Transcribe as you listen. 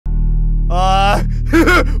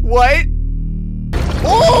What?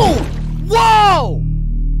 Oh! Whoa!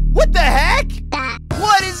 What the heck?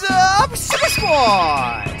 What is up,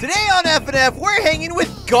 SuperSquad? Today on FNF, we're hanging with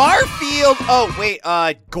Garfield. Oh, wait,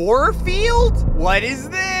 Gorefield? What is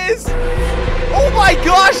this? Oh my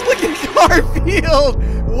gosh, look at Garfield!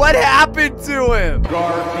 What happened to him?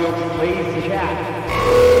 Garfield plays the chat.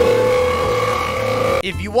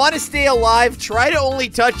 If you want to stay alive, try to only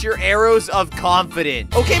touch your arrows of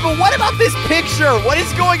confidence. Okay, but what about this picture? What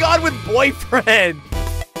is going on with boyfriend?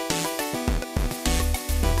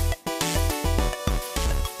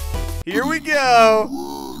 Here we go.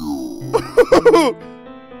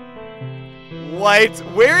 What?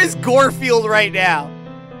 Where is Gorefield right now?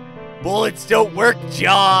 Bullets don't work,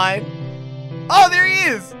 John. Oh, there he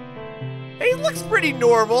is. Hey, he looks pretty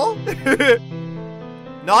normal.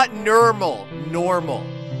 Not normal, normal.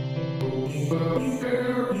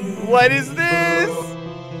 What is this?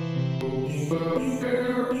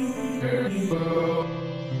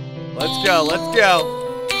 Let's go, let's go.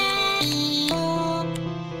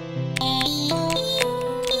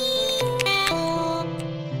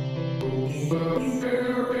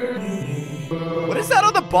 What is that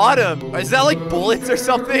on the bottom? Is that like bullets or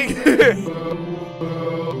something?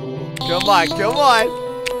 Come on, come on.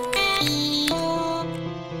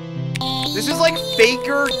 This is like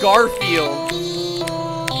faker Garfield.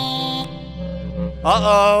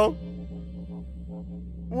 Uh-oh.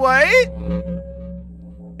 What?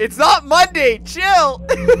 It's not Monday, chill.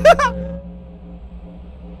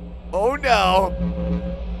 Oh no.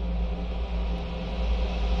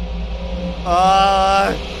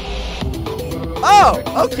 Oh,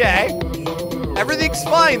 okay. Everything's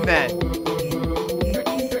fine then.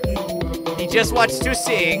 He just wants to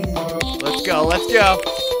sing. Let's go, let's go.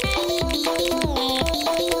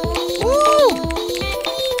 Woo!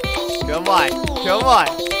 Come on, come on.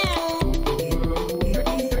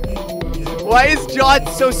 Why is John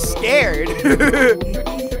so scared?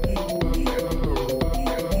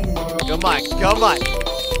 Come on, come on.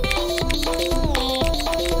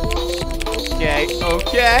 Okay,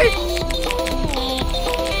 okay.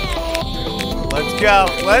 Let's go,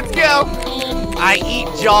 let's go. I eat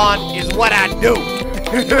John is what I do.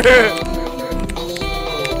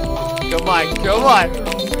 Come on, come on.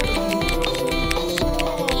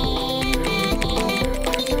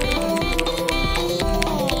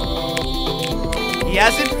 He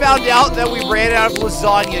hasn't found out that we ran out of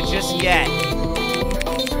lasagna just yet.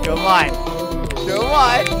 Come on. Come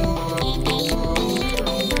on.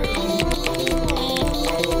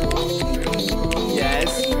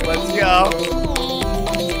 Yes, let's go.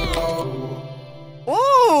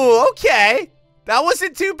 Oh, okay. That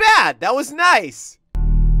wasn't too bad. That was nice.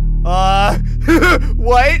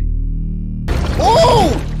 What? Oh!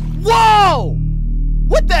 Whoa!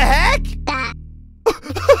 What the heck?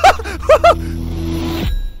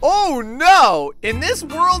 Oh no! In this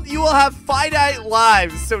world, you will have finite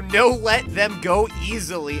lives, so no let them go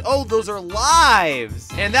easily. Oh, those are lives.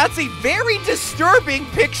 And that's a very disturbing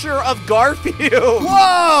picture of Garfield.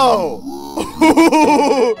 Whoa!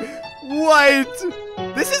 What?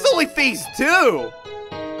 This is only phase 2.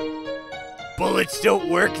 Bullets don't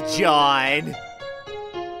work, John.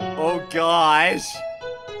 Oh gosh.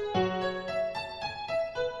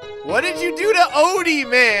 What did you do to Odie,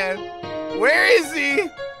 man? Where is he?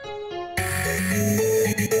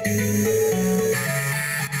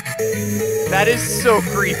 That is so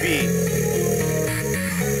creepy.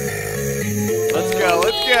 Let's go,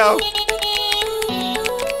 let's go.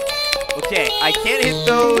 Okay, I can't hit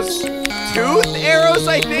those tooth arrows,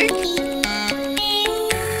 I think.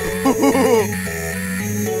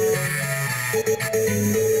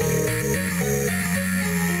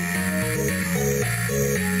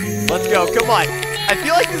 Let's go, come on. I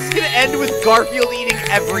feel like this is gonna end with Garfield eating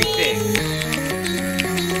everything.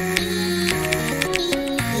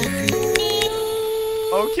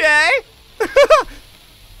 Okay.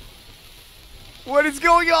 What is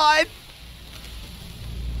going on?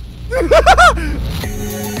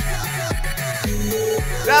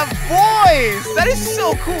 That voice! That is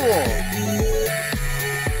so cool.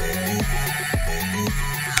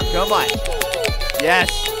 Come on. Yes.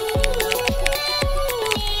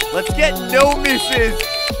 Let's get no misses.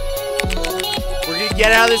 We're gonna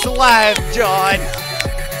get out of this alive, John.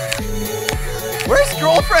 Where's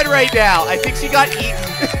girlfriend right now? I think she got eaten.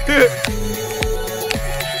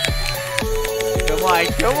 Come on,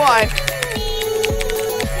 come on.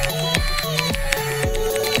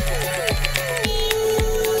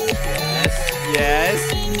 Yes, yes.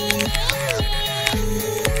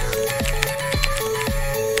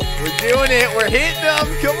 We're doing it. We're hitting them.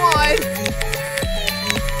 Come on.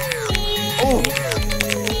 Oh,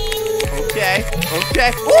 Okay.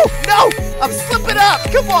 Okay. Oh, no! I'm slipping up!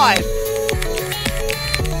 Come on!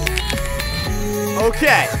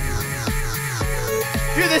 Okay.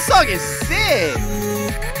 Dude, this song is sick!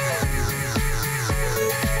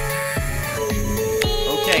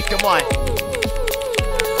 Okay, come on.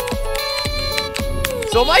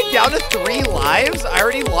 So am I down to 3 lives? I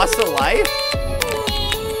already lost a life?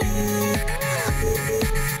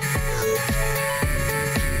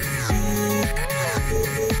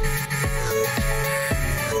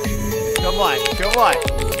 Come on, come on.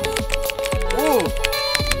 Ooh.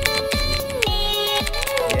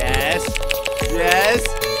 Yes. Yes.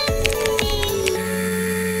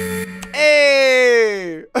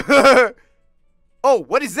 Hey! Oh,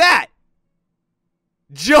 what is that?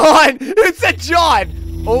 John! It said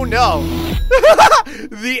John! Oh no.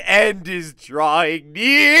 The end is drawing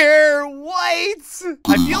near. What?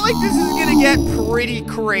 I feel like this is gonna get pretty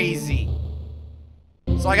crazy.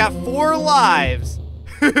 So I got 4 lives.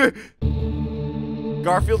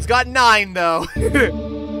 Garfield's got 9 though.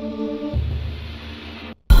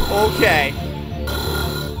 Okay.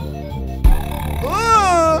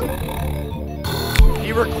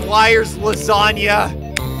 He requires lasagna.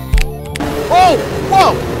 Oh!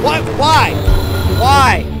 Whoa! What? Why?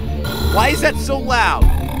 Why? Why is that so loud?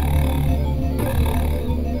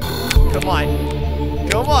 Come on.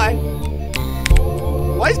 Come on.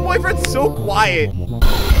 Why is boyfriend so quiet?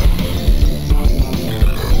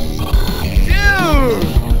 Dude!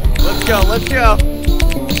 Let's go, let's go.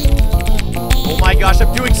 Oh my gosh,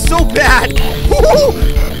 I'm doing so bad. Woo!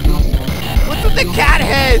 What's with the cat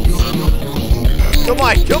heads? Come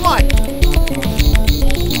on, come on.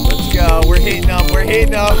 Let's go. We're hitting up. We're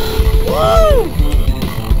hitting up. Woo!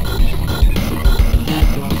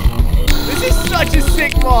 This is such a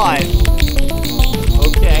sick mod.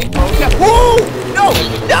 Okay. Okay. Woo! No!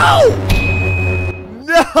 No!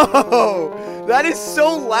 No! That is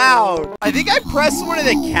so loud. I think I pressed one of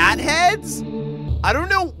the cat heads. I don't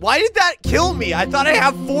know. Why did that kill me? I thought I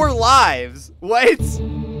have 4 lives. What?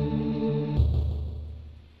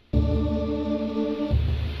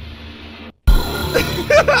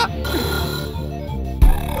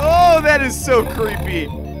 Oh, that is so creepy.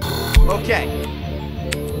 Okay.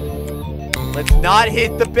 Let's not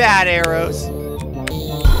hit the bad arrows.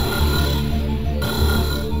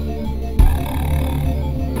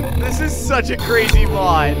 This is such a crazy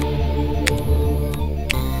mod.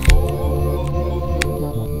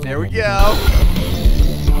 There we go.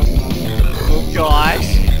 Oh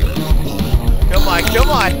gosh. Come on, come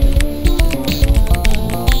on.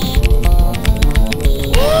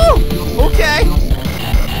 Woo! Okay.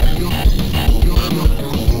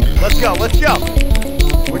 Let's go, let's go.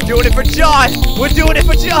 We're doing it for John. We're doing it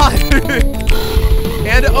for John.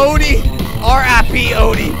 And Odie. R.I.P.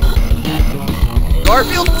 Odie.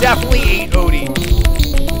 Garfield definitely ate Odie.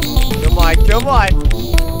 Come on, come on.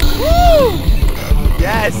 Woo!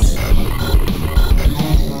 Yes.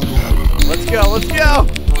 Let's go, let's go.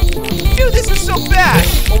 Dude, this is so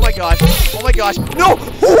fast. Oh my gosh. Oh my gosh. No!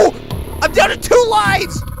 Ooh! I'm down to 2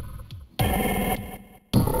 lives!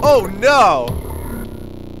 Oh no!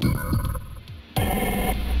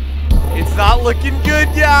 It's not looking good,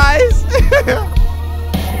 guys!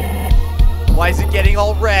 Why is it getting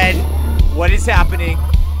all red? What is happening?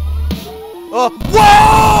 Oh,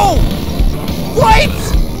 whoa! What?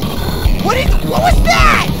 What was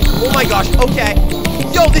that? Oh my gosh, okay.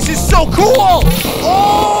 Yo, this is so cool!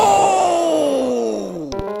 Oh!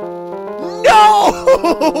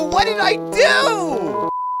 No! What did I do?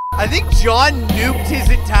 I think John nuked his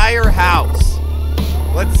entire house.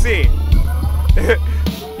 Let's see.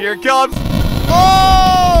 Here it comes.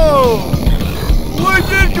 Oh!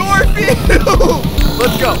 Look at Garfield!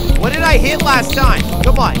 Let's go. What did I hit last time?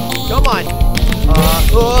 Come on. Come on.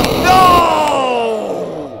 No!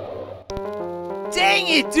 Dang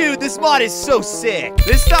it, dude. This mod is so sick.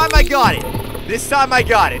 This time I got it. This time I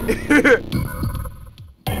got it.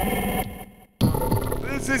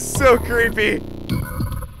 This is so creepy.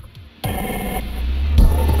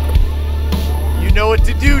 You know what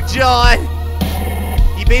to do, John.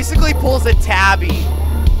 He basically pulls a tabby.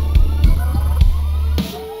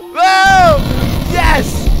 Whoa!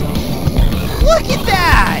 Yes! Look at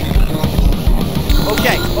that!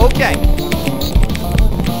 Okay, okay.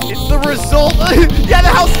 It's the result. Yeah, the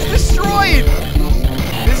house is destroyed!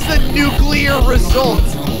 This is a nuclear result.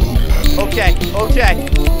 Okay, okay.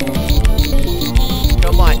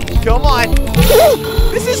 Come on, come on. Woo!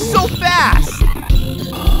 This is so fast!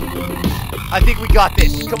 I think we got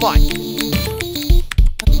this. Come on.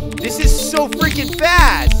 This is so freaking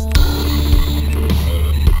fast!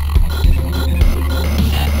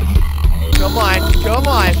 Come on, come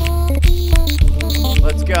on.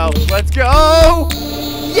 go. Let's go.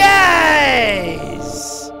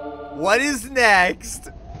 Yes! What is next?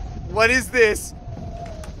 What is this?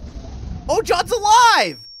 Oh, John's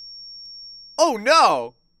alive! Oh,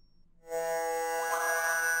 no.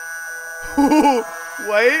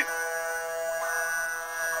 Wait.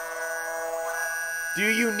 Do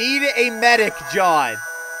you need a medic, John?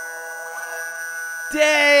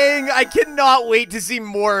 Dang, I cannot wait to see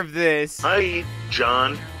more of this. Hi,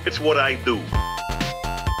 John. It's what I do.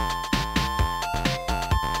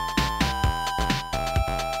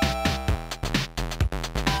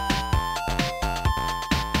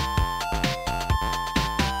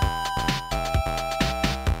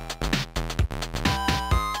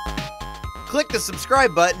 Click the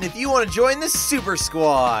subscribe button if you want to join the Super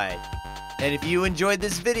Squad. And if you enjoyed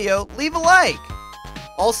this video, leave a like.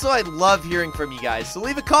 Also, I love hearing from you guys, so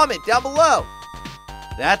leave a comment down below.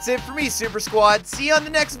 That's it for me, Super Squad. See you on the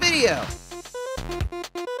next video.